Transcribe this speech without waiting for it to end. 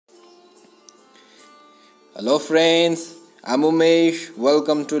Hello friends, I'm Umesh.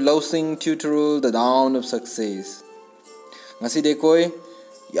 Welcome to Lousing Tutorial-The Dawn of Success. Ngasi dekoi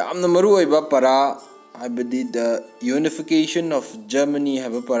yamna maruoiba para habedi the Unification of Germany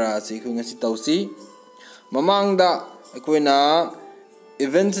have para si ku ngasi tausi mamangda akoina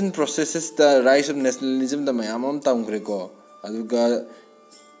events and processes the rise of nationalism da mayamam tamgre ko aduga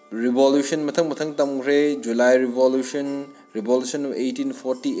revolution mathang tamgre July revolution of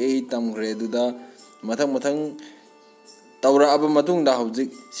 1848 tamgre duda mathang Taura aba matung da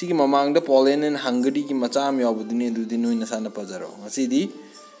hauzik sigi mamang da Poland and Hungary ki macham yawbudini dudinu inasana pazaro ngasidi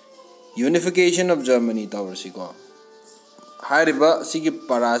Unification of Germany taur siko hairiba sigi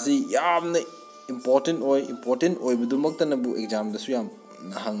parasi yamna important oi budumakta nabu exam da suyam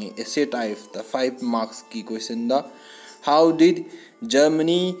hangi essay type the 5 marks ki question da how did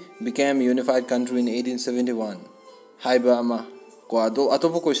Germany became a unified country in 1871 haiba ama ko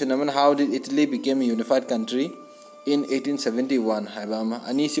atopo question naman how did Italy became a unified country in 1871 haibama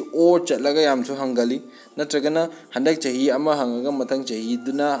ani si or chatlaga yamchu hangali natragana handak chahi ama hangaga mathang chahi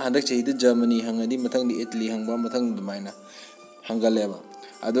duna handak chahi de Germany hangadi mathang di Italy hangba mathang dumaina hangaleba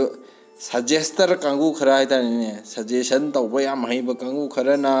ado suggester kangu khara ita ne suggestion tawba yam haiba kangu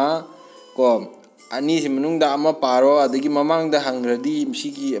khara na ko ani si manungda ama paro adagi mamang da hangradi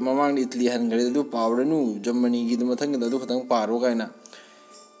sigi mamang di Italy hangradi du pawranu Germany gi mathang da du khatang paro kaina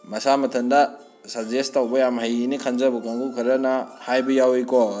masa mathanda suggest tawba yam haini khanjabu kangu kharana haibi yawi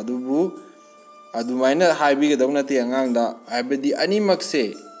ko adumaina haibi ga dawna ti angangda haibedi ani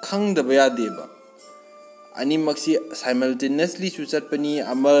makse khangdaba yadeba ani maksi simultaneously su chatpani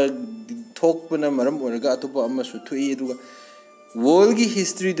ama thokpana maram oraga atupa ama su thui aduga world gi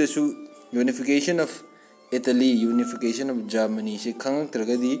history da su unification of Italy unification of Germany se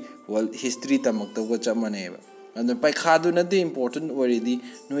khangtragadi world history tamaktawa chamaneba and pai khadu na de important already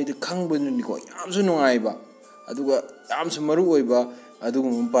noi de khangbun ni ko yamsu nungaiba aduga yamsu maru oiba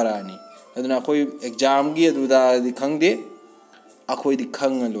adugum parani aduna khoi exam gi aduda di khangde akhoi di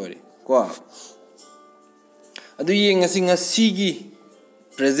khang lore ko adu yeng ngasi gi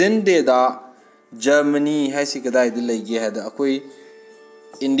present day da Germany hai si kadai de lege ha da akhoi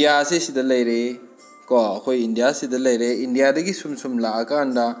India se sida leire ko akhoi India sida leire India de gi sum la ka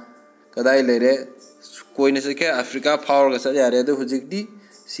anda kadai leire कोई ने सके Africa फावर का sir यार तो हुजिक दी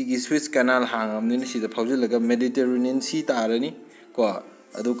सिगी Swiss canal हांगम ने सिदा फाउज लगा Mediterranean सी तारनी को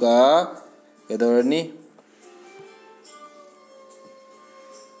अदुका केदरनी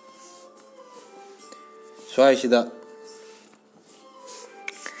स्वाई सिदा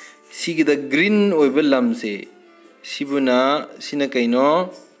सिगी द ग्रीन ओइबल लम से सिबुना सिना कैनो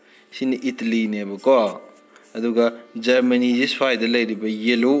सिन इटली ने बको अदुका Germany J Swai the लेरिबा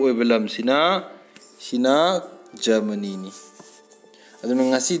yellow ओइबल lump Cina Germany ni aduna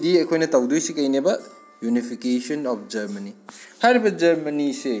ngasi di ekoina tawdu si kaineba unification of Germany harba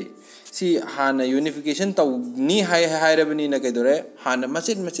Germany se si hana unification taw ni hairabani na kaidore hana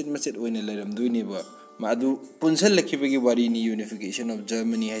machet oina leram duini ba ma adu punsal lakhibagi wari ni unification of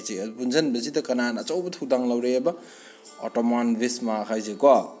Germany hai che punsan besita kanana chobu thudang laure ba Ottoman Bismarck hai che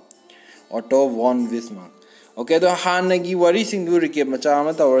ko Otto von Bismarck okay do hana gi wari sing du rike macha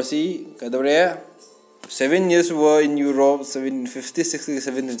ma tawrasi kaidore 7 years war in Europe 750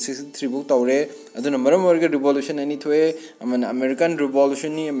 1763 book tawre aduna maram warga revolution ani thoe amana American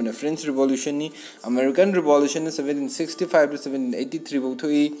revolution ni amana French revolution ni American revolution 1765 to 1783 book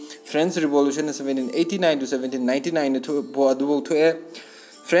thoe French revolution 1789 to 1799 thoe bo adu book thoe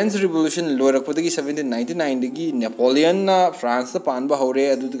French revolution lorak podagi 1799 dagi Napoleon na France ta panba hore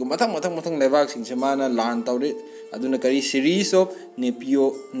adu mathang lebak sing semana lan tawre aduna kari series of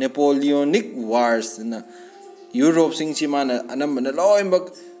Napoleonic wars na Europe sing simana anambana loimbak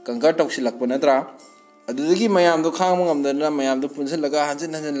kangkar toksilakpa natra adudagi mayam do khang ngamdana mayam do punsilaga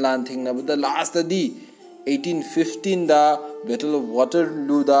hanjin lan thingna but the last di 1815 da Battle of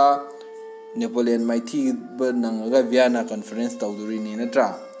Waterloo da Napoleon maithi bananga Vienna conference tawduri ni natra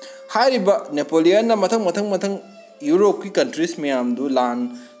hariba Napoleon na mathang Europe ki countries mayam do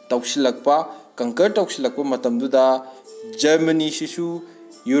lan toksilakpa conquer toksilakpa matamduda Germany shisu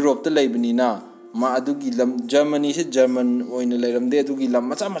Europe ta laibani na ma adugi lam Germany se German oina lairamde adugi lam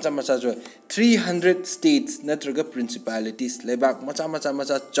macha jo 300 states natraga principalities lebak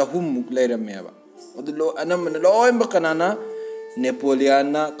macha chahum muk lairame ba adulo anam loim bakanana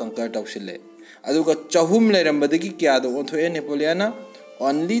Napoleon na conquer toksile aduga chahum lairambadagi kya do onthoe Napoleon na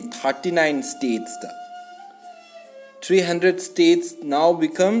only 39 states da 300 states now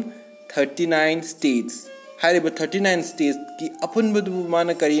become 39 states hariba 39 states ki apun budu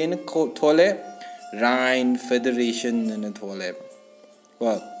mana karien thole Rhine Federation na thole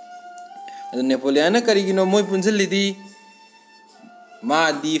well Napoleon karigino moi punjalidi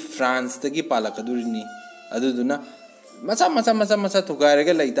Madi France tagi palakadurini aduduna macha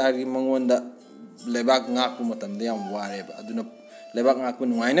thugairaga laitari mangonda lebak ngakpu matamda yam wareba aduna lebak ngakpu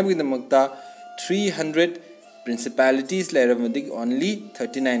nuaina bidamakta 300 principalities lairamadik only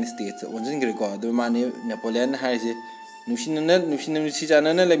 39 states onjingre ko adu mani Napoleon haise nushi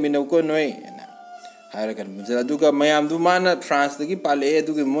janana leminoko noi haira kan bunjala aduga mayam du mana France tagi pale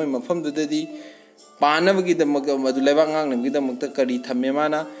aduga moi mafam dudadi Panavagi the Madulevang with the Mutakari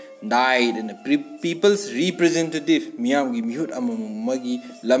Tamemana died and people's representative Miam Mute Amagi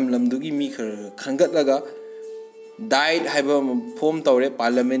Lam Lamdugi Meeker Kangatlaga died Habam Pom Tore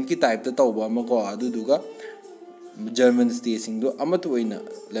Parliament ki type the Toba Mako Aduduga German station do Amatuina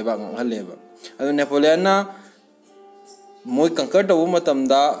Levang Haleva. And Napoleona Moy conquered a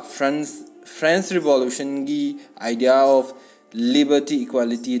womatamda France Revolution gi idea of liberty,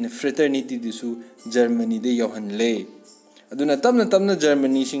 equality, and fraternity disu Germany de yohan le. Aduna tamna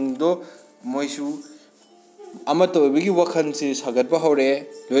Germany sing do moisu amato bigi wakhan se sagat pa hore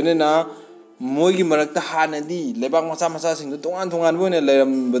loine na moigi marakta hanadi lebang macha sing do tongan bone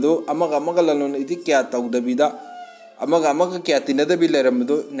leram bado amaga lalon iti kya tawdabida amaga kya tinadabi leram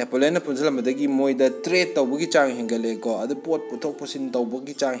bado Napoleon punjala madagi moi da trade tawbugi chang hengale ko adu pot puthok pusin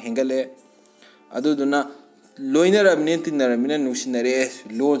tawbugi chang hengale aduduna Loiner Abnintinamina Nusinare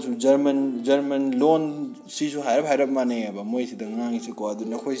loans German loan Sisu Harab Mane, but Moisi the Nang is called the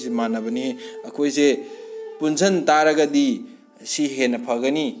Nakoisi Manabani, Akoise Punsan Taragadi, Si Hena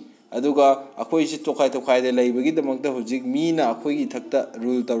Pagani, Aduga, Akoisi Tokai to Kai the Lay, Begit the Mokta Hujik, Mina, Akoi Takta,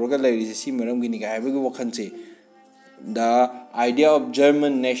 Rule Taraga is a Simaram Guinica, I will walk and say. The idea of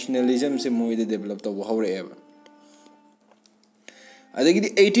German nationalism is more developed over however. I think in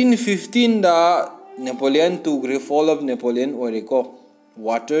 1815 the Napoleon took the fall of Napoleon Oreko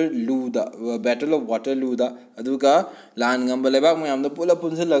Waterloo the Battle of Waterloo the Aduka Lan Gambaleba Mayam the Pula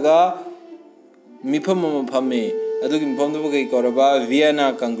Punzalaga Mipam Pame Adukim Pombuki Koraba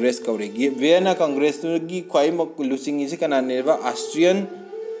Vienna Congress Kauri Vienna Congress to give Quaimok losing Isikan Neva Austrian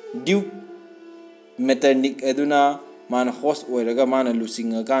Duke Metternich Eduna Man host Orega Man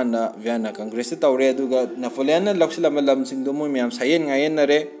losing a Ganda Vienna Congress Taure Duga Napoleon Luxilamalam Singdomiam Sayen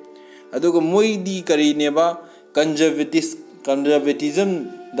Gayenare Aduga Moidi Kari Neba conservatism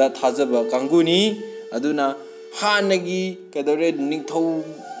that has a Kanguni Aduna Hanagi Kadore Ningto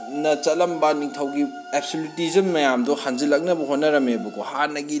Nachalamba Ningtogi absolutism Mayam do Hanzilagna Honora Mebuko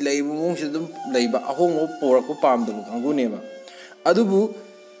Hanagi Labum Shadum Labor a home of Porako Palm the Kanguneva Adubu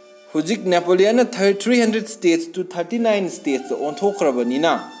Hujik Napoleon 300 states to 39 states on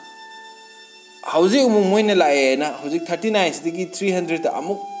Tokrabanina Housing Moina Laena Hujik 39 sticky 300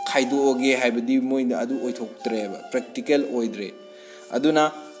 Amuk Kaidu Oge Habidi Moina Adu Oitok Treva, practical oidre.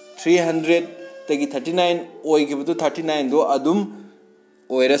 Aduna 300 Tagi 39 Oigibu 39 do Adum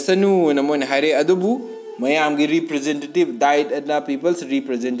Oirasanu and a Mon Hare Adubu, Mayamgi representative died at the people's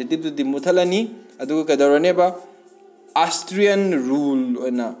representative to the Mutalani, Adu Kadaraneba, Austrian rule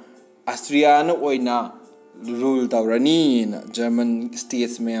and Austriano Oina rule Taurani, German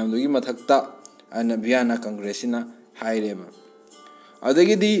states Mayam Lugi Matakta and Vienna Congressina Hireba.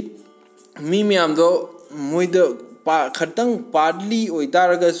 Adagidi Mimiamdo Muida Katang partly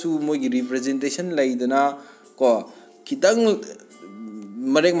Oitarasu Mogi representation Laidana Ko Kitang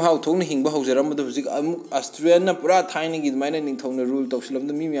Marek How Tony Hing Bahoseram the Physic Austrian Pura tiny mining tone rule of Slam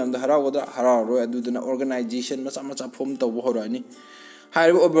the Mimiam the Harawada Hararo Aduna organization Masamacha Pom to Wahorani.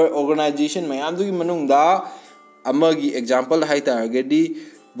 Higher organization Mayamdu Manunda Amagi example Haitargadi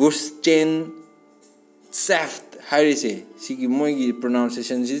Bush chain Saft Harise, Siki Mogi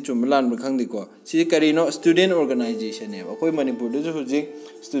pronunciation is to Milan Bakandiko. See Carino student organization. Akoi Manipur,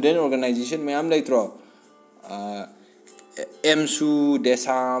 student organization, Mayam Laitro MSU,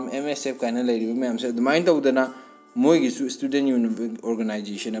 Desam, MSF kind of lady, Mam said the mind of the Mogi student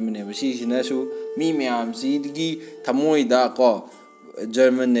organization. I mean, never see Nasu, Mimiam, Sidgi, Tamoida, ko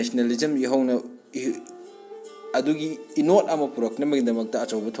German nationalism, Yahona Adugi, Inot Amapurok, never the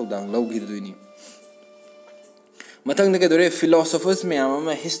Makta over Todang, Logi Duni. Matang Nakadore philosophers,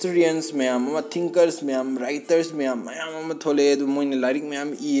 Mayam, historians, Mayam, thinkers, Mayam, writers, Mayam, Toledo, Moin, Larik,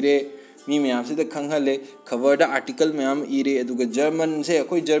 Mayam, Ire, Mimiam, say the Kangale, covered the article, Mayam, Ire, Educa German, say,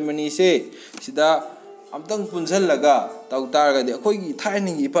 Akoi Germany, say, Sida, Amtang Punzalaga, Tautaraga, the Akoi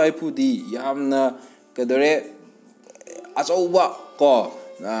tiny Ipaipu, Yamna, Kadore, Asoba, Ko,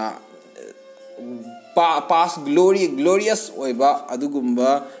 past glorious Oiba,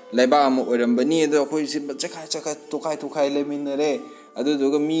 Adugumba, Lebam, or Rambani, the Chaka, Tokai, Leminere,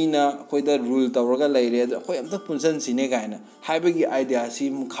 ꯑꯗꯨꯗꯨꯒ ꯃꯤꯅ ꯑꯩꯈꯣꯏꯗ rule ꯇꯧꯔꯒ ꯂꯩꯔꯦ ꯑꯗꯣ ꯑꯩꯈꯣꯏ ꯑꯝꯇ ꯄꯨꯟꯁꯤꯟꯁꯤꯅꯦ ꯀꯥꯏꯅ ꯍꯥꯏꯕꯒꯤ ꯑꯥꯏꯗꯤꯌꯥꯁꯤ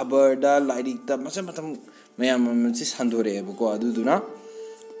ꯈꯕꯔꯗ ꯂꯥꯏꯔꯤꯛꯇ ꯃꯆꯝ ꯃꯌꯥꯝ ꯑꯃꯁꯤ ꯁꯟꯗꯣꯔꯛꯑꯦꯕꯀꯣ ꯑꯗꯨꯗꯨꯅ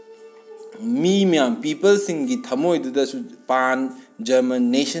ꯃꯤ ꯃꯌꯥꯝ ꯄꯤꯄꯜꯁꯤꯡꯒꯤ ꯊꯃꯣꯏꯗꯨꯗꯁꯨ ꯖꯔꯃꯟ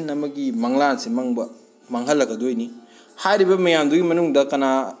ꯅꯦꯁꯟ ꯑꯃꯒꯤ ꯃꯪꯂꯥꯟꯁꯦ ꯃꯥꯡꯍꯜꯂꯛꯀꯗꯣꯏꯅꯤ ꯍꯥꯏꯔꯤꯕ ꯃꯌꯥꯝꯗꯨꯒꯤ ꯃꯅꯨꯡꯗ ꯀꯅꯥ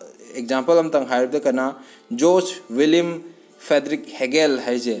ꯑꯦꯛꯖꯥꯝꯄꯜ ꯑꯃꯇꯪ ꯍꯥꯏꯔꯕꯗ ꯀꯅꯥ ꯖꯣꯔꯖ ꯋꯤꯂꯤꯌꯝ ꯐꯦꯗꯔꯤꯛ ꯍꯦꯒꯦꯜ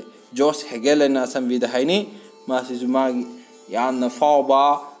ꯍꯥꯏꯁꯦ ꯖꯣꯔꯖ ꯍꯦꯒꯦꯜ ꯍꯥꯏꯅ ꯑꯁꯝꯕꯤꯗ ꯍꯥꯏꯅꯩ ꯃꯥꯁꯤꯁꯨ ꯃꯥꯒꯤ ꯌꯥꯝꯅ ꯐꯥꯎꯕ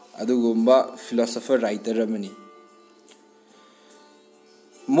ꯑꯗꯨꯒꯨꯝꯕ ꯐꯤꯂꯣꯁꯣꯐꯔ ꯔꯥꯏꯇꯔ ꯑꯃꯅꯤ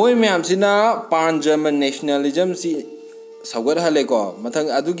ꯃꯣꯏ ꯃꯌꯥꯝꯁꯤꯅ ꯄꯥꯟ ꯖꯔꯃꯟ ꯅꯦꯁꯅꯦꯂꯤꯖꯝꯁꯤ ꯁꯧꯒꯠꯍꯜꯂꯦꯀꯣ ꯃꯊꯪ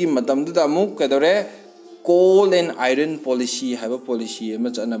ꯑꯗꯨꯒꯤ ꯃꯇꯝꯗꯨꯗ ꯑꯃꯨꯛ ꯀꯩꯗꯧꯔꯦ ꯀꯣꯜ ꯑꯦꯟ ꯑꯥꯏꯔꯟ ꯄꯣꯂꯤꯁꯤ ꯍꯥꯏꯕ ꯄꯣꯂꯤꯁꯤ ꯑꯃ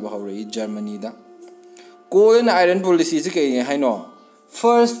ꯆꯠꯅꯕ ꯍꯧꯔꯛꯏ ꯖꯔꯃꯅꯤꯗ ꯀꯣꯜ ꯑꯦꯟ ꯑꯥꯏꯔꯟ ꯄꯣꯂꯤꯁꯤꯁꯤ ꯀꯩꯅꯤ ꯍꯥꯏꯅꯣ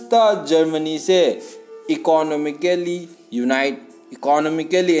first ꯖꯔꯃꯅꯤꯁꯦ economically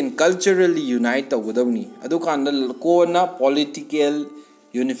and culturally unite ꯇꯧꯒꯗꯕꯅꯤ ꯑꯗꯨꯀꯥꯟꯗ ꯀꯣꯟꯅ ꯄꯣꯂꯤꯇꯤꯀꯦꯜ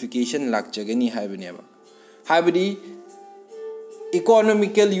ꯌꯨꯅꯤꯐꯤꯀꯦꯁꯟ ꯂꯥꯛꯆꯒꯅꯤ ꯍꯥꯏꯕꯅꯦꯕ ꯍꯥꯏꯕꯗꯤ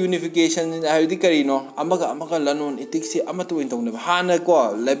ꯏꯀꯣꯅꯣꯃꯤꯀꯦꯜ ꯌꯨꯅꯤꯐꯤꯀꯦꯁꯟ ꯍꯥꯏꯕꯗꯤ ꯀꯔꯤꯅꯣ ꯑꯃꯒ ꯂꯂꯣꯟ ꯏꯇꯤꯛꯁꯤ ꯑꯃꯠꯇ ꯑꯣꯏꯅ ꯇꯧꯅꯕ ꯍꯥꯟꯅ ꯀꯣ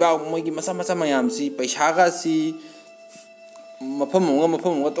ꯂꯩꯕꯥꯛ ꯃꯣꯏꯒꯤ ꯃꯆꯥ ꯃꯌꯥꯝꯁꯤ ꯄꯩꯁꯥꯒꯁꯤ ꯃꯐꯝ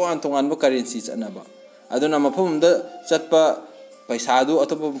ꯑꯃꯒ ꯇꯣꯉꯥꯟꯕ ꯀꯔꯦꯟꯁꯤ ꯆꯠꯅꯕ ꯑꯗꯨꯅ ꯃꯐꯝ ꯑꯃꯗ ꯆꯠꯄ ꯄꯩꯁꯥꯗꯨ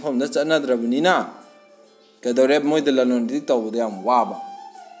ꯑꯇꯣꯞꯄ ꯃꯐꯝꯗ ꯆꯠꯅꯗ꯭ꯔꯕꯅꯤꯅ ꯀꯩꯗꯧꯔꯦ ꯃꯣꯏꯗ ꯂꯂꯣꯟ ꯏꯇꯤꯛ ꯇꯧꯕꯗ ꯌꯥꯝ ꯋꯥꯕ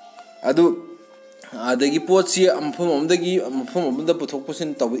ꯑꯗꯨ ꯑꯗꯒꯤ ꯄꯣꯠꯁꯤ ꯃꯐꯝ ꯑꯃꯗꯒꯤ ꯃꯐꯝ ꯑꯃꯗ ꯄꯨꯊꯣꯛ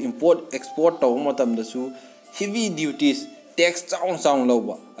ꯄꯨꯁꯤꯟ ꯇꯧꯕ ꯏꯝꯄꯣꯔꯠ ꯑꯦꯛꯁꯄꯣꯔꯠ ꯇꯧꯕ ꯃꯇꯝꯗꯁꯨ ꯍꯦꯚꯤ ꯗ꯭ꯌꯨꯇꯤꯁ ꯇꯦꯛꯁ ꯆꯥꯎꯅ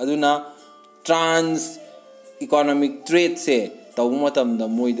ꯂꯧꯕ ꯑꯗꯨꯅ ꯇ꯭ꯔꯥꯟꯁ ꯏꯀꯣꯅꯣꯃꯤꯛ ꯇ꯭ꯔꯦꯗꯁꯦ ꯇꯧꯕ ꯃꯇꯝꯗ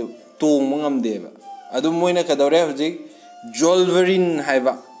ꯃꯣꯏꯗ ꯇꯣꯡꯕ ꯉꯝꯗꯦꯕ ꯑꯗꯨ ꯃꯣꯏꯅ ꯀꯩꯗꯧꯔꯦ ꯍꯧꯖꯤꯛ ꯖꯣꯜꯚꯔꯤꯟ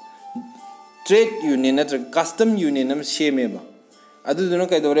ꯍꯥꯏꯕ ꯇ꯭ꯔꯦꯗ ꯌꯨꯅꯤꯌꯟ ꯅꯠꯇ꯭ꯔꯒ ꯀꯁꯇꯝ ꯌꯨꯅꯤꯌꯟ ꯑꯃ ꯁꯦꯝꯃꯦꯕ ꯑꯗꯨꯗꯨꯅ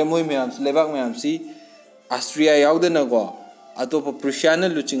ꯀꯩꯗꯧꯔꯦ ꯃꯣꯏ ꯃꯌꯥꯝꯁꯤ ꯂꯩꯕꯥꯛ ꯃꯌꯥꯝꯁꯤ ꯑꯁꯇ꯭ꯔꯤꯌꯥ ꯌꯥꯎꯗꯅꯀꯣ ꯑꯇꯣꯞꯄ ꯄ꯭ꯔꯨꯁꯤꯌꯥꯅ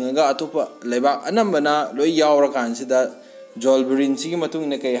ꯂꯨꯆꯤꯡꯉꯒ ꯑꯇꯣꯞꯄ ꯂꯩꯕꯥꯛ ꯑꯅꯝꯕꯅ ꯂꯣꯏ ꯌꯥꯎꯔꯀꯥꯟꯁꯤꯗ ꯖꯣꯜꯕꯔꯤꯟꯁꯤꯒꯤ ꯃꯇꯨꯡ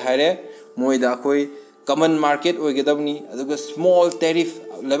ꯏꯟꯅ ꯀꯩ ꯍꯥꯏꯔꯦ ꯃꯣꯏꯗ ꯑꯩꯈꯣꯏ कमन मार्केट होगदबनी अदुगा स्मॉल टेरिफ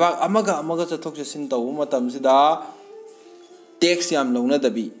लेबाक अमगा चथोक चसिन तौबा मतमसिदा टैक्स याम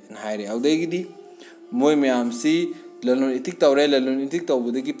लौनदबी हाइरे अउदैगिदी मोय मयामसी ललोन इतिक तौरे ललोन इतिक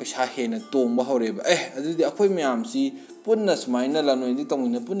तौबदगी पैसा हेना तोंबा हौरेबा अदुदी अखोय मयामसी पुन्ना सुमाइना ललोन इतिक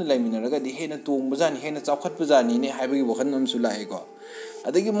तौमिना पुन्ना लैमिनरगदी हेना तोंबजानी हेना चौखटबजानी ने हाइबगी वखन अमसु लाएको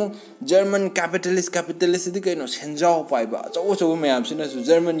अदगी मु जर्मन कैपिटलिस्ट दी कइनो सेंजाव पाइबा चौ मयामसिनासु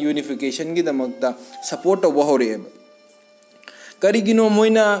जर्मन यूनिफिकेशन गी दमकता सपोर्ट तौबा हौरेबा करिगिनो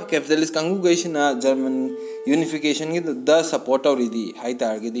मोइना कैपिटलिस्ट कांगु गइसिना जर्मन यूनिफिकेशन गी the support तौरिदी high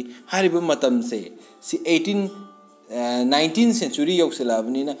तारगदी हारिबा मतमसे C 19th century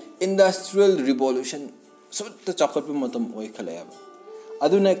यौसलाबनिना industrial revolution सुत चौखटपा मतम ओइखलायबा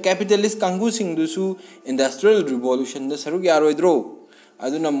अदुना कैपिटलिस्ट कांगु सिंगदुसु इंडस्ट्रियल रिवोल्यूशन द सरुक यारोइद्रो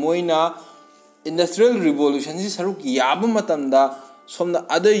अदुना मोइना इंडस्ट्रियल रिवोल्यूशन से सरुक याबा मतमदा सोमदा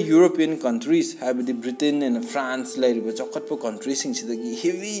other European countries हाइबदी Britain and France लाइरिबा चौखटपा country सिंगसिदगी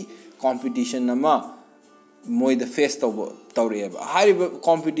heavy competition अमा मोइदा face तौरेबा हारिबा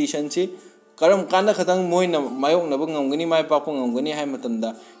competition से करम कांदा खतंग Moina मायोंगनबा ngamgani mai pakpa ngamgani hai matamda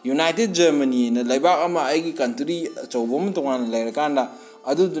United Germany ना लेबाक अमा आइगी country अचौबम तोंगान लेरकांदा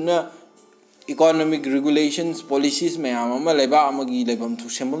अदुदुना economic regulations policies ma'am अमा लेबाक अमागी लेबम थु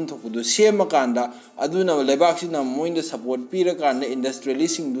सेमबम थोकुदु सेमकांदा अदुना लेबाक सिना Moina support पिरकांदा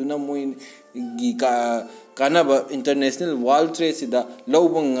industrialist सिंगदुना मोइगी कानाबा international world trade सिदा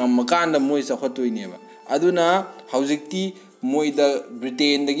लौबं ngamakanदा मोइ चखतुइनेबा अदुना हौजिक्ति मोइदा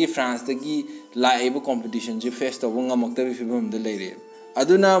ब्रिटेन दगी फ्रांस दगी लाइब कंपटीशन से फेस तब ngamaktaba फिबम द लेरे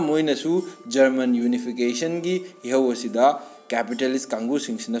अदुना मोइनसु जर्मन यूनिफिकेशन की इहवसिदा कैपिटलिस्ट कांगु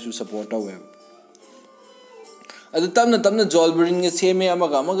सिंगसिनासु सपोर्ट तवे अदु तमना जॉलबरिन गे सेमे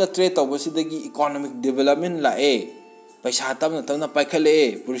अमगा ट्रेड तबसिदगी इकोनॉमिक डेवलपमेंट लाए पैसा तमना पाइखले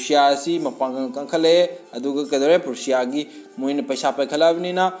प्रुसिया सी मपांग कंखले अदुगा कदरे प्रुसिया की मोइना पैसा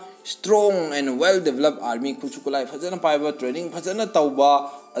पाइखलाबनिना strong and well develop army खुचुकुलाई फजन पाइबा ट्रेनिंग फजन तौबा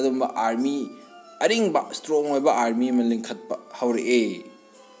अदुम आर्मी अरिंगबा स्ट्रॉन्ग होइबा आर्मी में लिंखतबा हौरे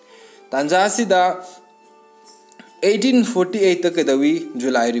तांजासिदा 1848 तक कदवी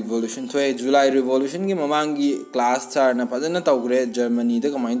जुलाई रिवॉल्यूशन थोए जुलाई रिवॉल्यूशन की ममांगी क्लास चार ना फजन तौग्रे Germany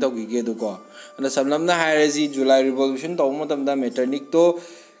the कमाइन तौगिगे दुको on सबलमना हायरेजी July revolution तौ मतमदा मेटरनिक तो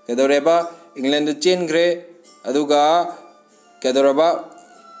कदरेबा इंग्लैंड चेनग्रे अदुगा कदरबा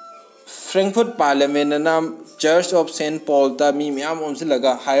फ्रैंकफर्ट पार्लियामेंट ना चर्च ऑफ सेंट पॉल ता मी म्याम ओमसे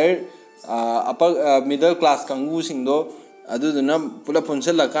लगा higher upper middle class Kangu सिंगदो अदुदुना पुला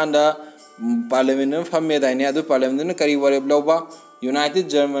पुनसल लकांदा पार्लियामेंट में फमे दाइने अदु पार्लियामेंट ने करी वरेब लौबा यूनाइटेड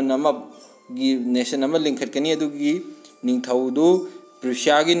जर्मन अमा गी नेशन अमा लिंखटकनी अदुगी निंगथौदु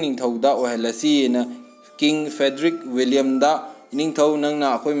प्रुसिया गी निंगथौदा ओहलसी ना किंग फेडरिक विलियम दा इनिंगथौ नंगना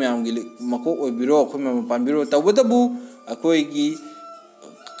अखोय मयामगी मकोक ओइबिरो अखोय मयाम पानबिरो तबदबु अखोयगी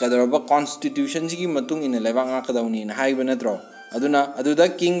कदरबा कॉन्स्टिट्यूशन की मतुंग इन लेबा ngakadawni na haiba natro aduna aduda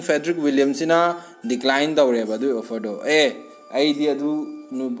king Frederick William sina decline tawre ba du offer do ai di adu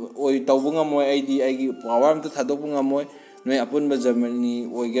oi tawbunga moy ai di ai gi power am ta thadopunga moy noi apun ba Germany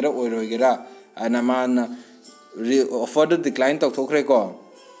oigera oirogera ana man offer the decline taw thokre ko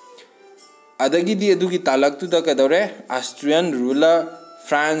adagi di adu gi talak tu da kadore Austrian ruler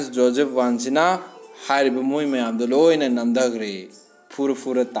Franz Joseph I sina hariba moy mayam do loina namdagre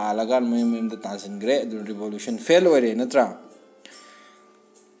fura talagan may the tansin gre the revolution fail ore natra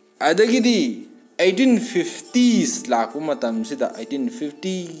adagi di 1850s laku matam sida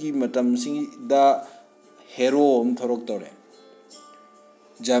 1850 gi matam sing da hero thorok tore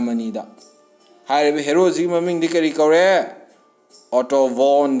Germany da hare hero ji maming dikari kore Otto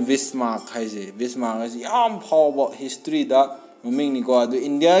von Bismarck haise Bismarck is yam power history da maming ni ko adu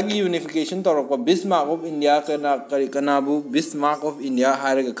India gi unification torok ko Bismarck of India kana kari kanabu Bismarck of India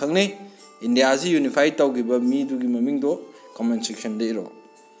hare ga khangne India si unify tawgi ba mi du gi maming do comment section de ro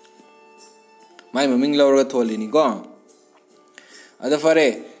mai maming lawr ga tholi ni ko ada fare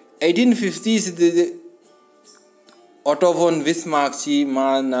 1850s de Otto von Bismarck si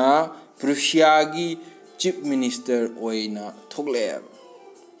mana Prussia gi chief minister oina thogle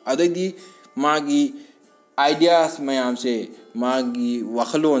adadi magi ideas mayam se magi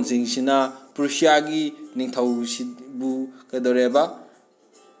wakhalon sing sina Prussia gi ningthau bu kadoreba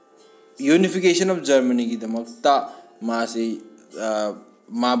unification of Germany gi damakta ma se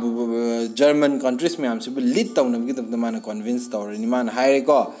ma bu German countries mayam se lead tawna gi damana convince tawre ni man haire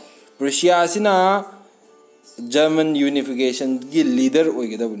ko Prussia sina German unification gi leader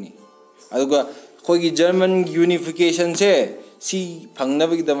oigedabuni aduga khogi German unification se si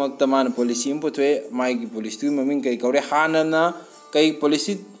phangnabagi damak taman policy impotwe mai gi policy tu maming kai kaure hanana kai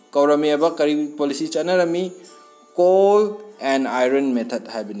policy kaurami aba kari policy chanarami coal and iron method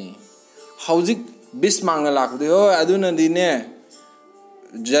habini hauzik Bismarck na lakde ho aduna dine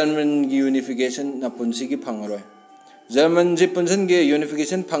German unification na punsi gi phangaroi German je punsan ge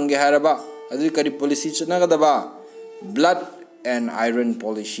unification phangge haraba adu kari policy chanagadaba blood and iron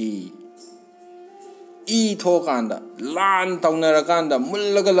policy thokanda lan taunara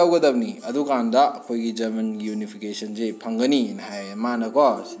mullaga lawgadabni adu kanda khoigi German unification je phangani hai mana ko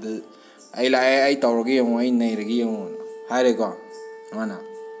sida ai la ai tawragi yong ai nei ragi yong hare ko mana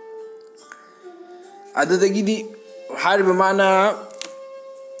adu dagi di harba mana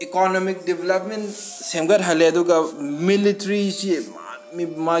economic development semgar hale adu ka military ji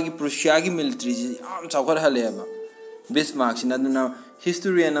magi Prussia gi military ji am chawkar hale ba Bismarck sina duna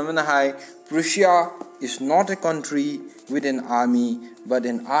historian amana hai Prussia is not a country with an army but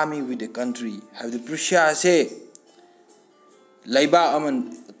an army with a country have the Prussia say laiba aman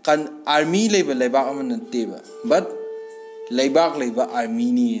kan army laiba aman teba but laiba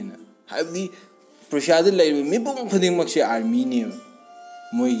armenian have the Prussia the laiba mi bong khuding mak se armenian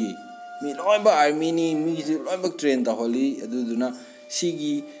moigi mi loiba armeni mi loiba train ta holi aduduna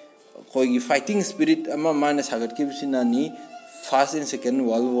sigi khoigi fighting spirit ama mana sagat kibsina ni First and Second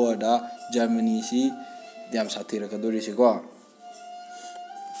World War da Germany si diam sathira kadori si ko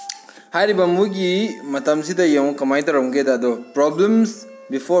hari bamugi matam si da yong kamai taramge da do problems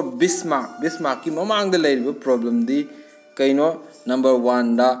before Bismarck ki mamang da laiba problem di kaino number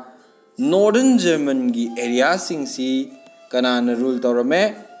 1 da northern German gi area sing si kanana rule tawrame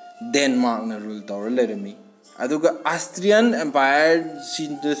Denmark na rule tawra lerami aduga Austrian Empire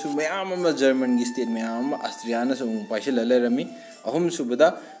sin da su mayam German gi state mayam Austrian su paisel lerami ahum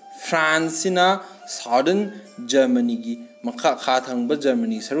subada France sina southern Germany gi makha kha thangba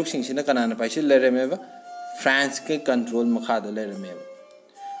Germany saruk sing sina kanana paisel lerame ba France ke control makha da lerame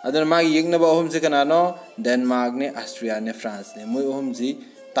adar ma yegna ba ahum se kanano Denmark ne Austria ne France ne moi ahum ji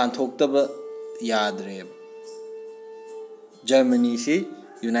tanthokta ba yadre Germany si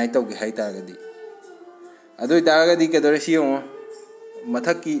unite gi haita gadi adu taragadi kadore si yo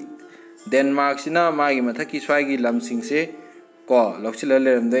mathaki Denmark sina magi mathaki swagi lamsing se ko lokchila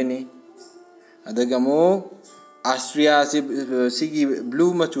leremdaini adaga mo Austria sigi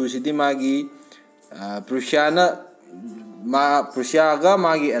blue machu sidi magi Prussia ga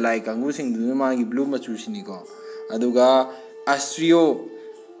magi alai kangu sing du magi blue machu sini ko aduga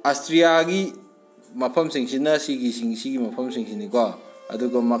Austria gi mafam sing sina sigi mafam sing sini ko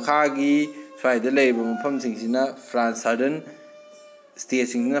aduga makha gi swai de leiba mafam sing sina France southern state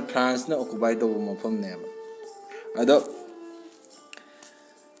sing na France na occupy do mafam ne ba ado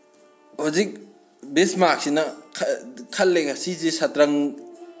Ojik Bismarck sina khallega siji satrang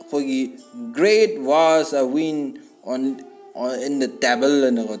khogi great was a win on in the table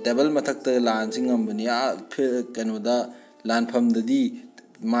and go table mathak the lan singam bani ya kanoda lan pham dadi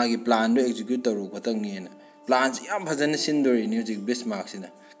magi plan do execute taru patang ni na plans yam bhajan sindori ni hojik Bismarck sina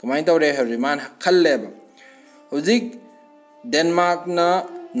kamai tawre hariman khalle ba hojik Denmark na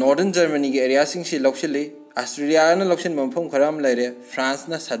northern Germany ge area sing si lokshili Australia na lokshin mampham kharam laire France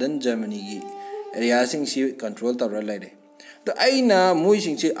na southern Germany ge area sing si control tawra laire to aina mui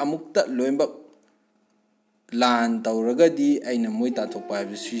sing si amukta loimba lan tawragadi aina mui ta thokpa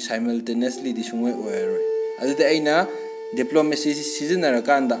si simultaneously di sungoi oiroi adute aina diplomacy seasonara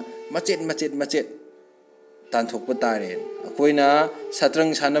kanda machet tan thokpa tare akoina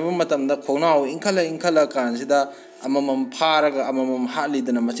satrang sanaba matamda khongnau inkhala kansida amamam pharaga amamam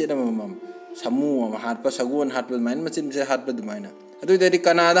halidana machet amamam samu am hatpa sagun hatpa main machet se hatpa dumaina adu dedi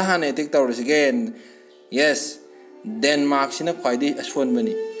Canada han etik tawris again yes Denmark sina khwaidi aswon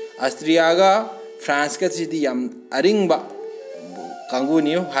bani Austria ga France ka sidi yam aringba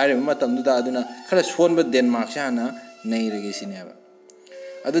kanguni haire matamdu da aduna khala swonba Denmark sana nei rege sineba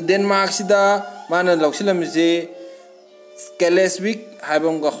adu Denmark sida mana loksilam je Schleswig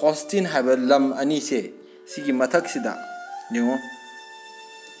habam ga Holstein habal lam ani se sigi mathak sida yengo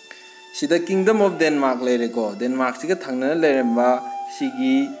sida Kingdom of Denmark lere ko Denmark siga thangna leremba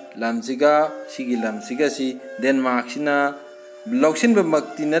sigi lamsiga si Denmark sina loksin ba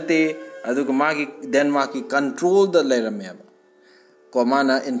makti nate adu ga magi Denmark ki control da lerame ba ko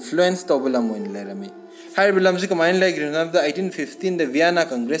mana influence to bula moin lerame hai bilam si kamain like na da 1815 the Vienna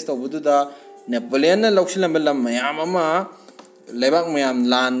Congress to budu da Napoleon na loksin lam mayam ama lebak mayam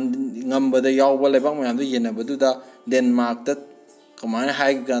lan ngam da yaw ba lebak mayam da yena budu da Denmark ta kamain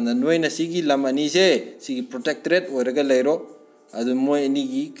hai ga na noina sigi lam ani se sigi protectorate oraga lero adu moi ni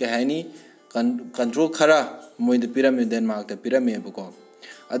gi kahani control khara moi the pyramid Denmark the pyramid ko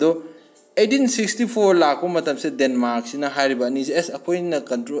ado 1864 lakho matam se Denmark sina hariba ni es akoina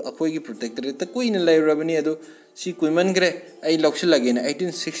control akoi gi protectorate ta koina lairabani ado si kuiman gre ai lokshil lage na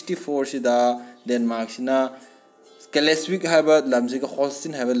 1864 sida Denmark sina Schleswig haba lamsiga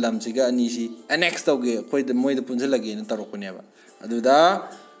Holstein haba lamsiga ani si annex tawge akoi de moi de punjal lage na tarokone ba adu da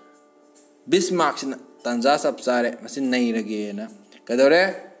Bismarck sina tanja sapsare masin nei rage na kadore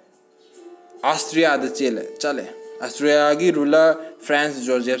Austria da chale Austria gi ruler France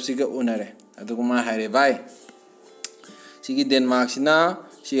Joseph siga unare aduguma haire bai sigi Denmark sina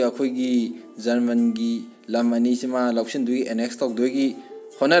si akhoi gi German gi lamani sima lokshin dui annex tok dui gi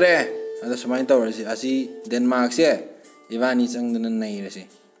honare ada samain tawrasi asi Denmark se ibani changdana nei rasi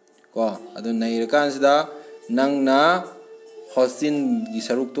ko adu nei rakan sida nangna Holstein gi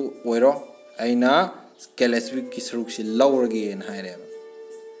saruk tu oiro aina Schleswig gi saruk si lawrage en haire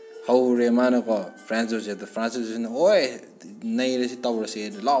haure mana ko France the France na oi nei resi tawrasi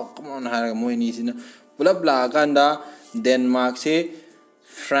law come on har moi ni sina pulap la kanda Denmark se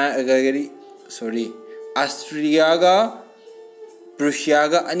Austria ga Prussia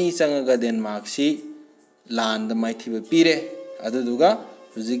ga ani changa ga Denmark si land mai thiba pire adu duga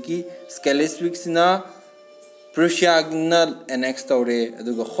huziki Schleswig sina Prussia na annex tawre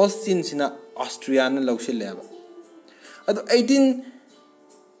adu ga Holstein sina Austria na lawsileba adu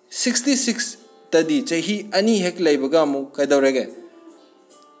 1866 tadi chahi ani hek leibaga mu kaidorege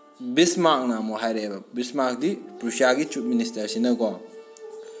Bismarck na mo haireba Bismarck di Prussia gi chief minister sina ko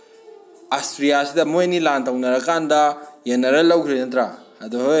Austria sida moini lan tawnara kanda yenara lawgre ntra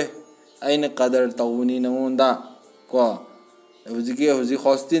ado hoy aina qadar tawuni nangonda ko huziki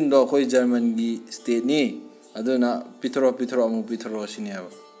Holstein do khoi German gi state ni aduna pitro sineba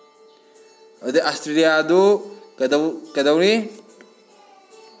ade Austria do kadawni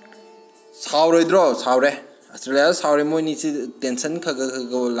saure Australia saure moini si tension khaga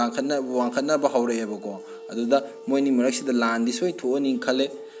wangkhana ba haure eba ko aduda moini marak sida landi soi thuani khale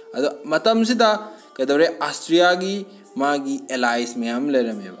adu matam sida kadore Austria gi magi allies mayam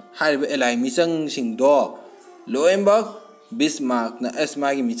lerameba hariba ally michang sing do loemba Bismarck na es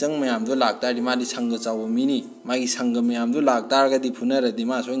magi michang mayam do lakta di madi sangga chawo mini magi sangga mayam do lakta ga di phunara di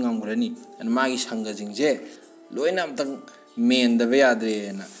ma soi ngamgrani an magi sangga jingje loinam tang men da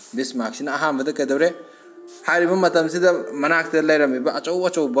yadre na Bismarck sina ahamada kadore hariba matam sida manakta lerameba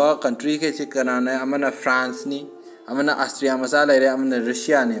acho ba country ke chikanana amana France ni amana Austria masa leire amana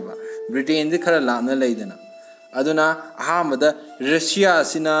Russia ne ba Britain di khara lamna leidana aduna ahamada Russia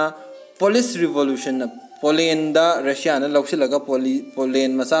sina police revolution na Poland da Russia na loksilaga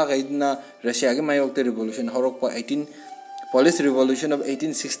Poland masa gaidna Russia ge mayokte revolution horok pa 18 police revolution of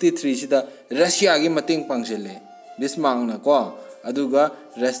 1863 sida Russia ge mating pangsele Bismarck na ko aduga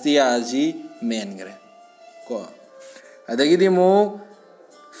Russia ji men gre ko adagidi mo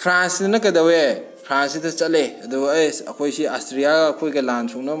France na kadawe France ida chale adu akoi si Austria akoi ga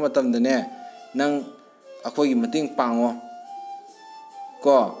lan sungna matam dane nang akoi gi mating pango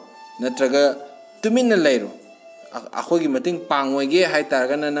ko natraga tumin leiro akoi gi mating pango ge hai tar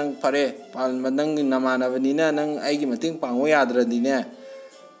ga nang pare pal nang namana banina nang ai gi mating pango yadra dine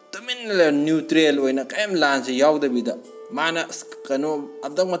tumin le neutral oina kaim lan se yaw da bida mana kano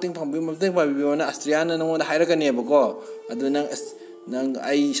abdang mating pangbi na Austria na nang haira ka ne ba ko adu nang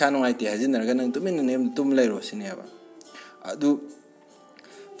ai sanong ai te hajin ga nang tumin ne tum leiro sine ba adu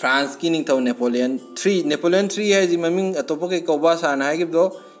France ki ning thaw Napoleon 3 hai ji maming atopo ke ko ba sa na hai do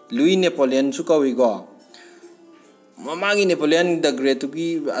Louis Napoleon su ko wi go mamagi Napoleon the Great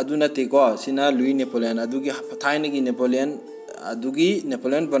ki aduna te ko sina Louis Napoleon adugi thaine gi Napoleon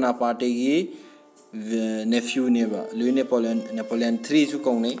Bonaparte gi nephew ne ba Louis Napoleon 3 su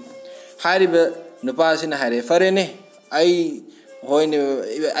ko ne hari ba nupa sina hare fare ne ai hoi ne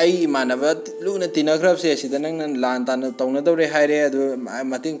ai manaba lu na tina grab se sida nang lan tan tawna dore haire adu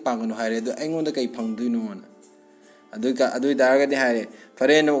mating pangnu haire adu aingonda kai phangdu no na adu daga de haire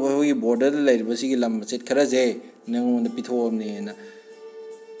fare no hoi border le basi gi lam set khara je nang pithom ne na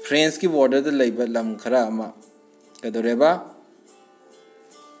France ki border de le lam khara ma kadore ba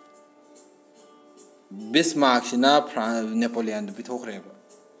Bismarck sina Napoleon de pithokre ba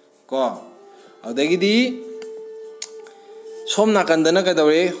ko adagi di somna kandana ka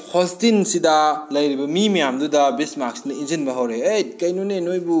dore hostin sida lairiba mi myam du da Bismarck ne engine ba hore kainu ne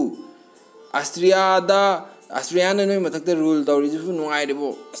noibu Austria na noi mathak da rule dori ju nuai de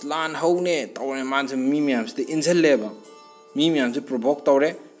bo slan ho ne tawre man se mi myam ste engine leba mi myam se provoke tawre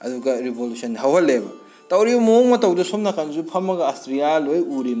adu ka revolution hawal leba tawri mo ma taw do somna kan ju phamaga Austria loi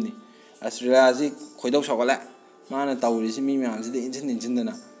urim ni Austria ji khoidau sagala mana tawri si mi myam se de engine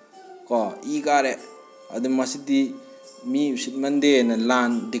dana ko I gare adu masidi mi Monday na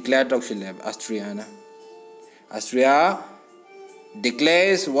land declare tawshileb Austria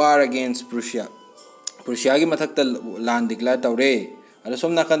declares war against Prussia gi mathakta land declare tawre ada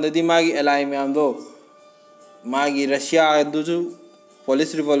somna kandadi magi ally me amdo magi Russia duju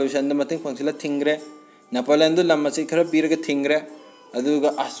police revolution da mating phangsila thingre Napoleon du lamma se khara pirga thingre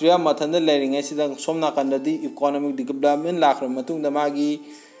aduga Austria mathanda leringa sida somna kandadi economic development lakhra matung da magi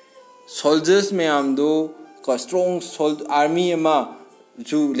soldiers me amdo ko strong army ma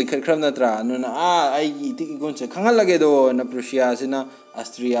ju likhat khram natra nuna ai ti gon che khangal lage do na Prussia sina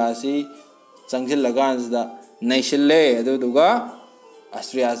Austria si changjil lagan da nation le adu duga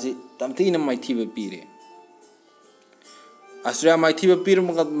Austria si tamti na maithi be pire Austria maithi be pir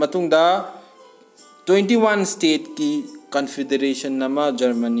matung da 21 state ki confederation nama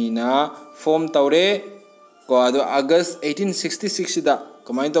Germany na form tawre ko adu August 1866 da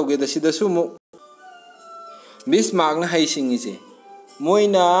kamai tawge da sida sumu Bismarck na hai singi se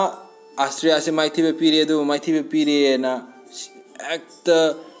moina Austria se maithi be pire na act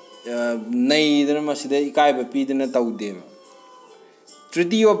nei dana masida ikai be pidana tawde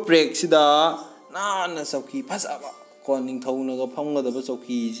Treaty of Prague sida na sauki phasaba ko ning thawna ga phamga da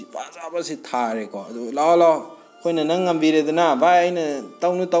sauki phasaba si thare ko adu la koina nang ambire dana bai aina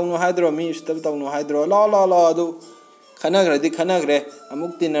tawnu haidro mi stab tawnu haidro la adu khanagradi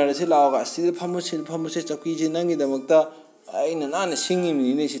amuk tinar si laoga si phamu se chakki ji nangi damakta aina nana singim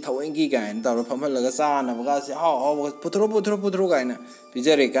ni si thawengi gain tawra phamhalaga chana baga si haw putro gaina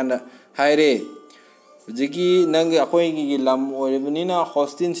pijare kanda haire jigi nangi akoi gi lam orebnina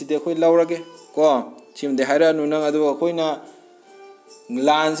hostin si de khoi laurage ko chimde haira nu nang adu akoina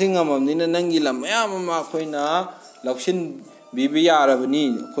lansing amamnina nangi lam yam ma khoina lakshin bibi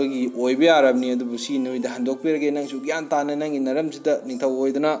yarabni khogi oibi yarabni adu busi noi da handok perge nang su gyan ta na nang inaram sida ningthau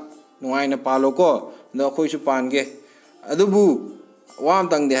oidana nuaina palo ko no khoi su pange adu bu wam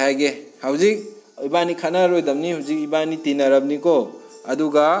tang de haige hauji ibani khana roi damni hauji ibani tinarabni ko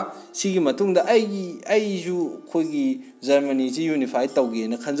aduga sigi matung da ai ju khogi Germany ji unify tawge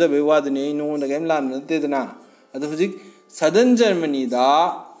na khanjabe wadne no na game lan na te dana adu hauji southern Germany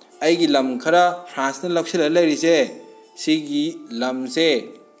da aigi lam khara France na lakshila leri se sigi lamse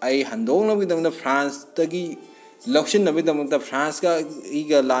ai handong na bidang da France tagi lakshin na bidang da France ka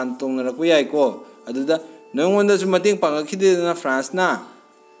iga lan tong na rakwa yai ko adu da nangon da su mating pang khide na France na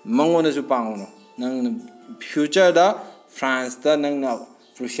mangon da su pangono nang future da France da nang na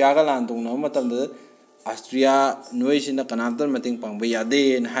Prussia ka lan tong na matam da Austria noi sina kanamtar mating pang ba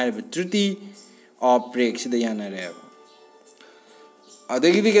yade na haiba Treaty of Prague sida yana re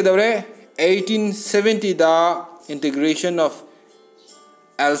adagi di ke dabre 1870 da integration of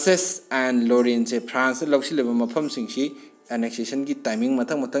Alsace and Lorraine se France loksileba mafam singsi annexation ki timing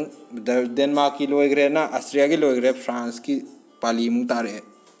matang Denmark ki loigre na Austria ki loigre France ki pali mung tare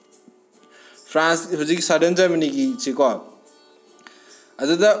France hujik southern Germany ki chiko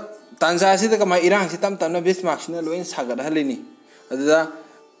aduda tanza sida kama Iran si tam tamna Bismarck sina loin sagar halini aduda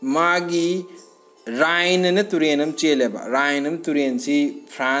magi Rhine na Turinam cheleba Rhine Turin si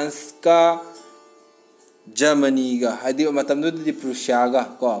France ka Germany ga hadi matamdu di Prussia ga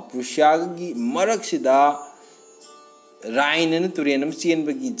ko Prussia gi marak sida Rhine na Turinam chen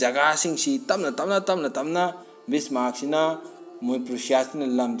bagi jaga sing si tamna Bismarck sina moi Prussia sina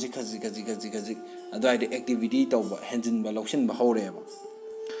lamji khaji adai de activity tawba henjin ba lokshin ba hawreba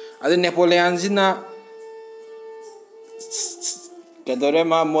adu Napoleon sina kadore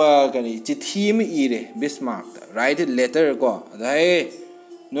ma mo kani chithi mi ire Bismarck write letter ko adai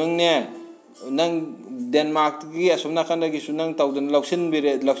nung ne nang Denmark gi asumna khanda gi sunang tawdan lokshin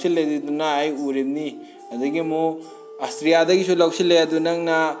bire lokshin le duna ai urimni adagi mo Austria dagi su lokshin le adu nang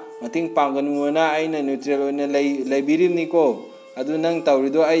na mating panganu na ai na neutral na lay birim ni ko adu nang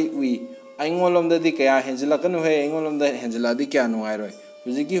tawrido ai ui aingolom da di kaya henjila kanu he aingolom da henjila di kya nu ai roi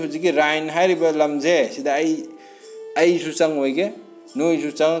hujiki Rhine hariba lamje sida ai su chang oige noi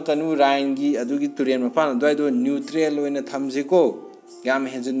su chang kanu Rhine gi adu gi Turin ma pan doi do neutral oina thamje ko yam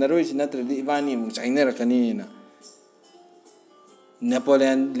henjin na roi sinatra di ibani mu chaina rakani na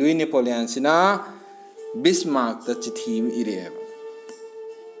Louis Napoleon sina Bismarck ta chithi ire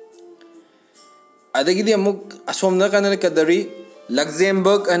adagi di amuk asomna kana kadari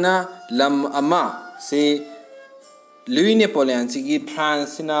Luxembourg ana lam ama se Louis Napoleon sigi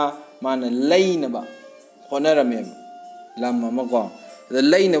France na mana laina ba honarame lam ama ko the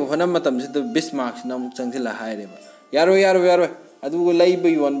laina honam matam se Bismarck na muk changthila haire ba yaro adu go lai ba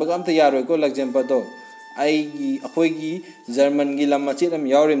yon ba amta yaro ko Luxembourg to ai gi akhoi gi German gi lam ma chetam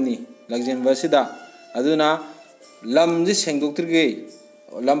yawrim ni Luxembourg sida aduna lam ji sengdok trige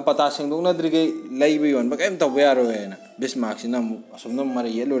lam pata sengdok na trige lai ba yon ba kem to ba yaro na Bismarck sina mu asomna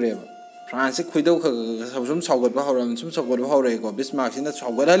mari yelo reba France khuidau kha sum saugot ba horam sum saugot ba hore ko Bismarck sina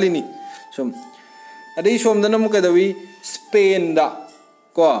saugot halini sum adai somdana mu kadawi Spain da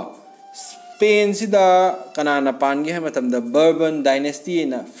ko Spain sida kanana pangi ha matam da Bourbon dynasty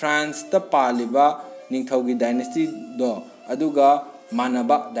na France ta paliba ningthaugi dynasty do aduga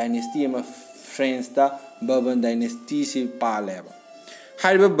manaba dynasty ma France ta Bourbon dynasty si paleba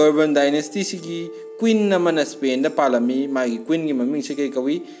hariba Bourbon dynasty sigi Queen namana Spain da palami magi queen gi maming se kai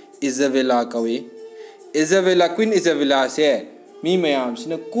kawi Isabella kawi Queen Isabella se mi mayam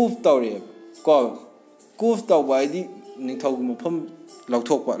sina coup tawre ko coup taw bai di ningthau mafam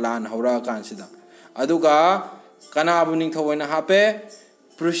lauthokpa lan hawra kan sida aduga kanabu ningthau na hape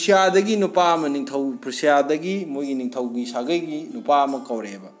Prussia dagi nupa ma ningthau Prussia dagi mogi ningthau gi sagai gi nupa ma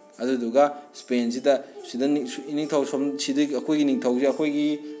kaureba aduga Spain sida ningthau som sida akoi gi ningthau je akoi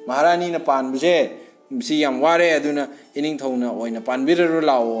gi Maharani na panbuje si yam ware aduna ningthau na oina panbiraro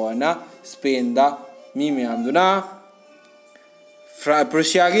lawo na Spain da mi mayam duna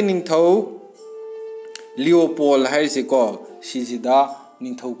Prussia gi ningthau Leopold haise ko sida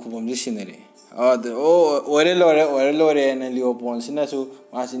ningthau khubam je sinare ore lore na Leopold sina su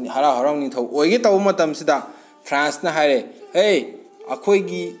masin hara ningthau oige taw matam sida France na hare hey akhoi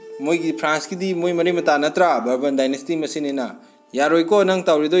gi moi gi France ki di moi mari mata natra Bourbon dynasty masinina yaroi ko nang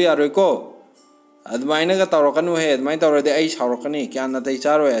tawrido yaroi ko admaina ga tawrakanu he admain tawrade ai sawrakani kyan na tai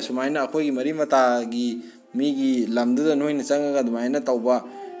charo ya sumaina akhoi gi mari mata gi mi gi lamdu da noina changa ga admaina tawba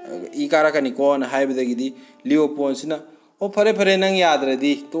I kara kani ko na haibida gidi Leopold sina o pare nang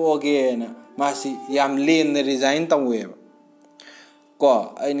yadradi to oge na masi yam len na resign tawwe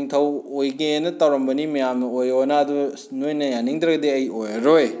ko ai ning thau oige na tawrambani myam na oyona du noina ya ning drade ai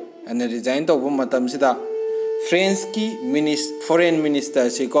oiroi ana resign tawbu matam sida French ki foreign minister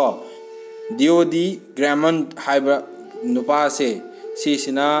se ko Diodi Gramont haiba nupa se si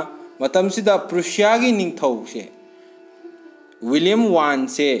sina matam sida Prussia gi ning thau se William I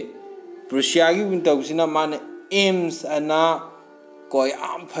se Prussia gi wintau sina man Ames ana ko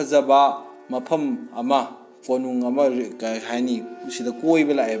yam phajaba mafam ama konung ama ka hani sida koi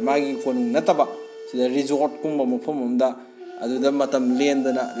bela e magi konung nataba sida resort kumba mafam amda aduda matam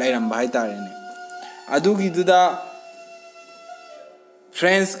lendana lairam bai tare ne adugi duda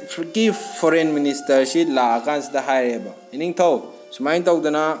France ki foreign minister shi la kan sida haireba ining thau sumain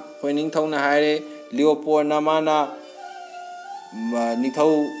tawdana koining thau na haire Leopold na mana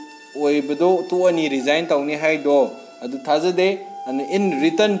nithau oibado to ani resign tawni haido adu thajade and in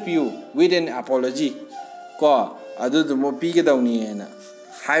return piu with an apology ko adu mo pige dawni na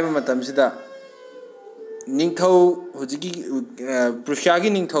haiba matam sida ningthau hujiki Prussia gi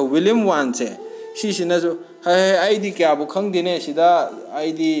ningthau William I se si sina jo ai di kya bu khang dine sida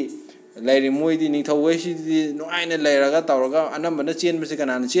ai di Lady Moody Nitowishi, no Ina Leraga, Taraga, and number the chain Musican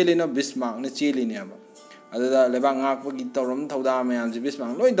and Chilino, Bismarck, the Chilinaba. Other Lebanga, Torum, Todam, and the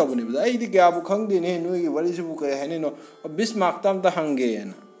Bismarck, no double. The 80 Gabu Kongin, what is book a Henino, Bismarck, Tam the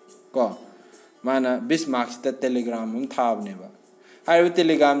Hungarian. Go. Mana Bismarck the telegram tab never. I have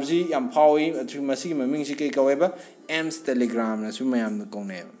telegram Z and Powy at Masi Mimsiki however, M's telegram as you may am the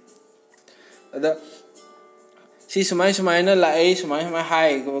Gone. The see Sumai like Sumai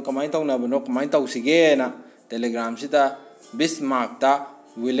high, comment on no comment out again. Telegram sita Bismarck da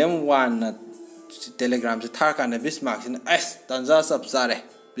William one telegrams Tarkan and Bismarck in S Tanza Subsare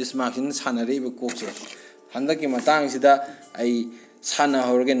Bismarck in Sanari coach. Handaki Matang sita I Sana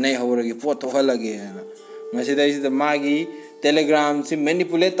Horgan Nay Horgi Port again. Masida is the Magi telegrams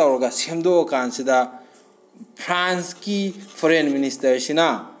manipulate or Simdo consider France ki foreign minister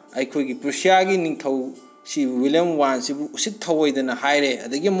Shina. I could give Prussiagi Ninto, she William one, she sit away than a high.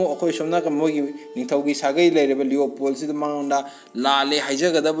 The game more question like a mogi Nintogi Saga, Leopold, the Manda, Lale,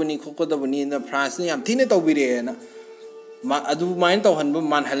 Hijaga, Dabuni, Coco, Dabuni, and the France, and Tina Tobiriana. Adu mind of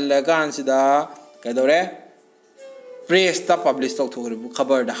Hanbuman Halagan, Sida, Cadore, praise the published to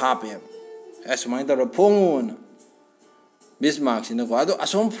cover the happy. As mind of a pone. Bismarck in the Guado,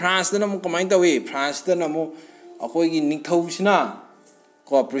 as on France, the Namu comment away, France, the Namu, a hoigi Nintosina.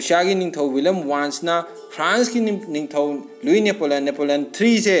 Prussiagi Ninto William once na France ki Ninto Louis Napoleon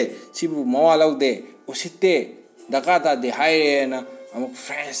 3 se Sibu Mawalaw de Usite Dakata de Hire na amok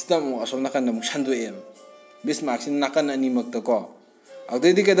France dam aso nakan na muksando em Bismarck sin nakan animak to ko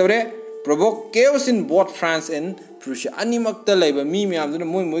agde ka dore provoke chaos in both France and Prussia animak ta laiba mi myam duna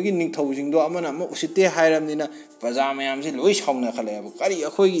moy moy gi Ninto jing do amana mo Usite Hiram dina paja mayam se Louis hongna khale kari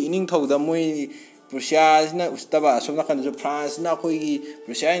akhoi gi Ninto da moy Prussia is not Ustaba, so not kind of France, not Hoy,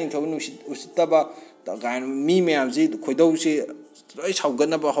 Prussia in Tonu Ustaba, the guy me may have said, Kodoshi, how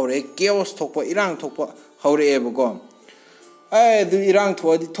good about how they chaos talk for Iran talk for how they ever gone. I do Iran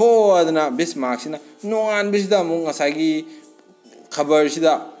to the toe than Bismarck, no one visitor among Asagi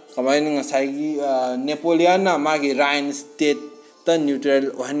Kabarshida, combining Asagi Napoleona, Maggie Rhine State, the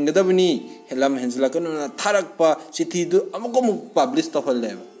neutral, Hangadabani, Helam Henslakan, Tarakpa, City, Amakomu published of her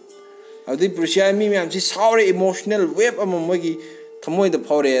level. I did appreciate me, I'm just sorry emotional web among Mogi Tamoy the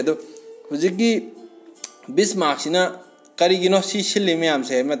Powder. Huziki Bismarck in a Carigino Sicily, I'm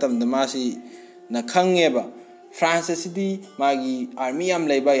saying, Madame the Masi Nakangeba, Francis City, Magi, Army am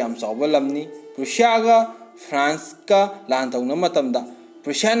labor, am Sobalamni, Prushaga, Franska, Lantong Matamda,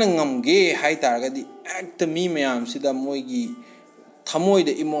 Prushanangam gay high target, the act me, am Sida Moigi Tamoy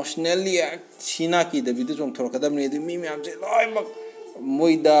the emotionally act Sinaki, the videos on Torkadam, the me, I'm saying,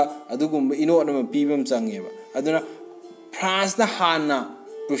 Moida, Adugum, you know what I'm a pibum sangeva. I don't know. France the Hana,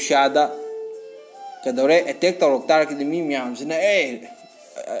 Prussiada, Cadore, attacked or target the mimiams in a air.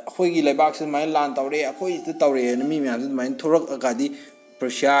 Hoigi Lebax in my land, Taure, a point the Taure, and mimiams in my Torok Agadi,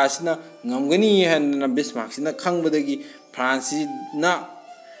 Prussiasna, Namgani and Bismarck in the Kangwadagi, France na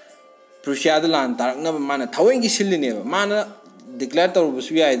Prussia the land, Tark never mana, Tawangi Silineva, mana declared or was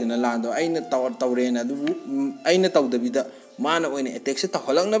we in a land, or Aina Tower Taurena, Aina Tau the Vida. Man when it takes it a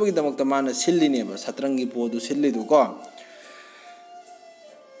holang nabig the Moktamana silly neighbor, Satrangi Podu silly to go.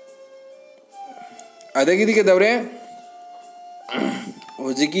 Adagidi Daure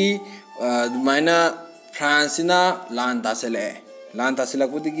Oziki Mina Francina Lantasele Lantasela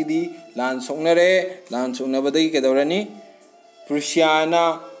Kudigidi, Lansonere, Lansonabadi Kedorani,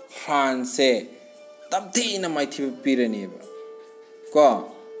 Prussiana, France, Taptina mighty Pyrenee. Go.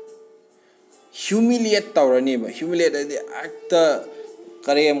 Humiliate Taurani, humiliate the actor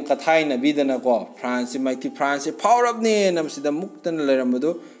Kareem Kataina Bidana go, France, mighty France, power of name, the Muktan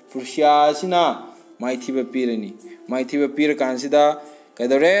Laramado, Prussia Sina, mighty Pyrenee, mighty Pyre consider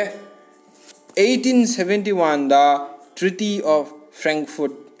Cadore 1871, the Treaty of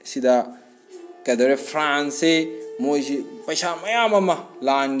Frankfurt Sida Cadore France, Moji Pashamayama,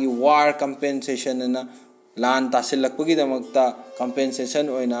 Langi war compensation and Land Tasilakudi the Mukta compensation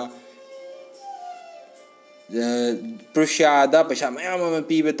or Prussia da Pashamayama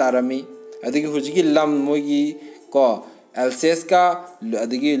Pibe Tarami. I think Huziki Lam Mogi ko Alseska,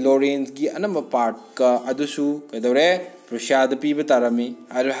 Adigi Lawrence Gi Anama Part ka Adusu, Kadore, Prussia the Pibe Tarami.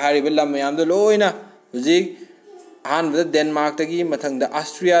 I do Harry Villam the Loina, Huzik, Han with Denmark Tagi, Matang the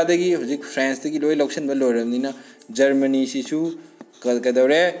Austria Dagi, Huzik, France Tagi, Loy Loxen Valorina, Germany Sisu,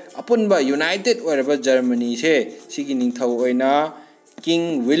 Kadore, upon by United wherever Germany say, seeking Tauina.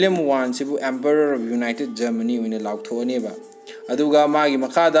 King William I, Sibu Emperor of United Germany, when a loud to a neighbor. Aduga Magi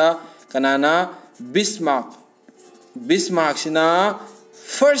Makada, Kanana, Bismarck Sina,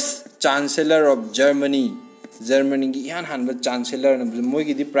 first Chancellor of Germany. Germany gi ihan hanba chancellor na moi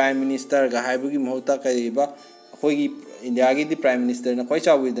gi di prime minister ga haibu gi mohta kaiba khoi gi India gi di prime minister na khoi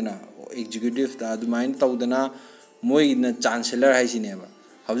chawi dana executive ta du main tawdana moi na chancellor hai sineba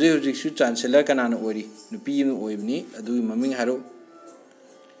hauji su chancellor kanana ori nupi mu oibni adu maming haro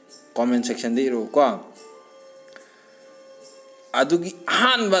comment section de ro ko adugi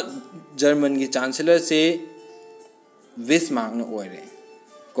hanba German gi chancellor se Bismarck na ore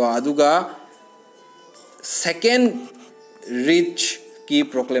ko aduga second rich ki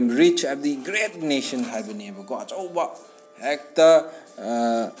proclaim rich of the great nation habane ko achoba hekta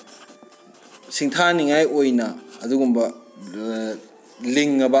singthani ngai oina adugumba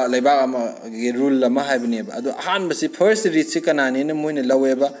ling aba leba ama ge rule ama habane ba adu han ba si first rich kanani ne moine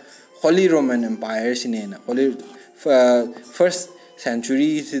laweba Holy Roman Empire sinena Holy first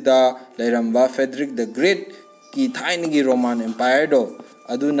century sida lairamba Frederick the Great ki thainigi Roman Empire do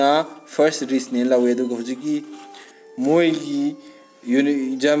aduna first rich ne lawe du hojiki moi gi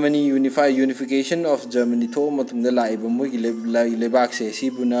Germany unification of Germany tho matum da laiba moi gi lebak se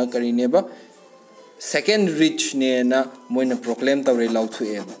sibuna karineba second rich ne na moina proclaim tawre lauthu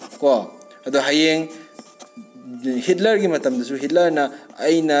e ko ado hayeng Hitler gi matam da su Hitler na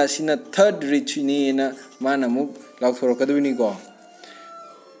aina sina third rich ni na mana mu lautho kaduni ko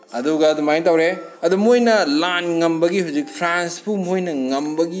aduga du main tawre adu moina lan ngambagi hujik France pu moina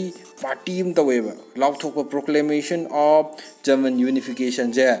ngambagi party im taweba lautho proclamation of German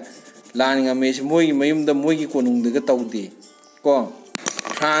unification je lan ngame se moi mayum da moi gi konung de ga tawde ko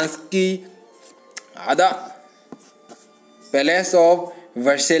France ki ada Palace of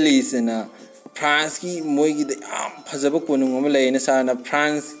Versailles na France ki moi gi am phajaba konung am leina sana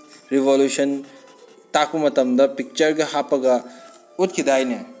France revolution taku matam da picture ga hapaga utkidai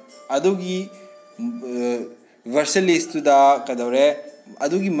ne adugi Versailles to da kadore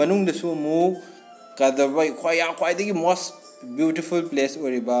adugi manung da su mu kadabai khwai digi most beautiful place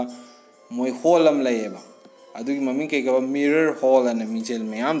oriba moi hall am layeba adugi maming ke ga mirror hall and michel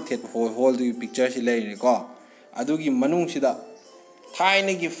mayam thet hall du picture si lay ne ko adugi manung sida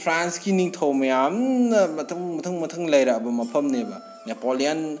thaine gi France ki ning tho mayam mathang layra ba mafam ne ba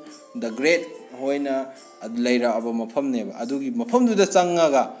Napoleon the Great hoina ad layra aba mafam ne ba adugi mafam du da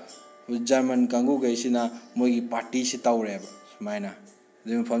changaga German kangu gaisina mogi party si tawre ba sumaina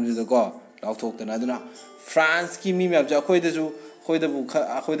de mafam du da ko lauthok tana aduna France ki mi map ja khoi da bu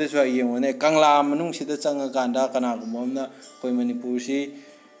khoi da su yengone kangla manung si da changa kanda kana gumna khoi Manipur si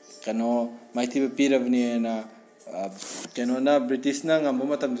kano maiti be piravni na kano na British na ngam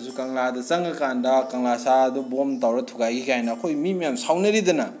matam du kangla da changa kanda kangla sa do bom tawra thugai kaina khoi mi map saunari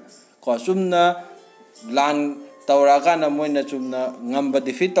dana ko sumna lan tawra kana moina chumna ngamba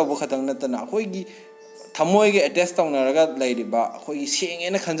defeat taw khatang natana khoigi thamoi ge attach tawnaraga lairiba khoigi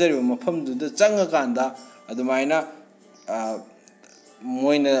sengena khanjariba mafam du da changa kanda adumaina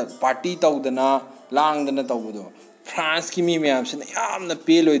moina party tawdana langdana tawbudo France ki mi myam sina yamna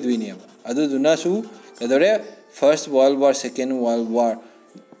peloi duine aduduna su kadore first world war second world war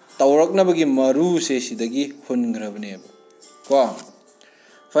tawrakna bagi maru se sidagi hungrabne ko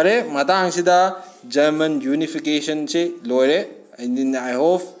fare matang sida German unification se lore and I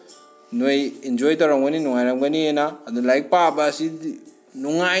hope noi enjoy the rangwani nungairangani na adu like pa ba si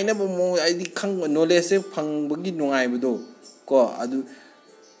nungai na mo I di khang knowledge se phang bagi nungai budo ko adu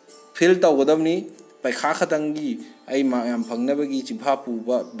feel tawgodamni paikha khatangi ai ma yam phangna bagi chimpa pu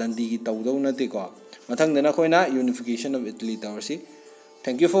ba dandi gi tawdo na te ko mathang dana khoina unification of Italy tawsi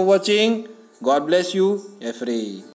thank you for watching God bless you every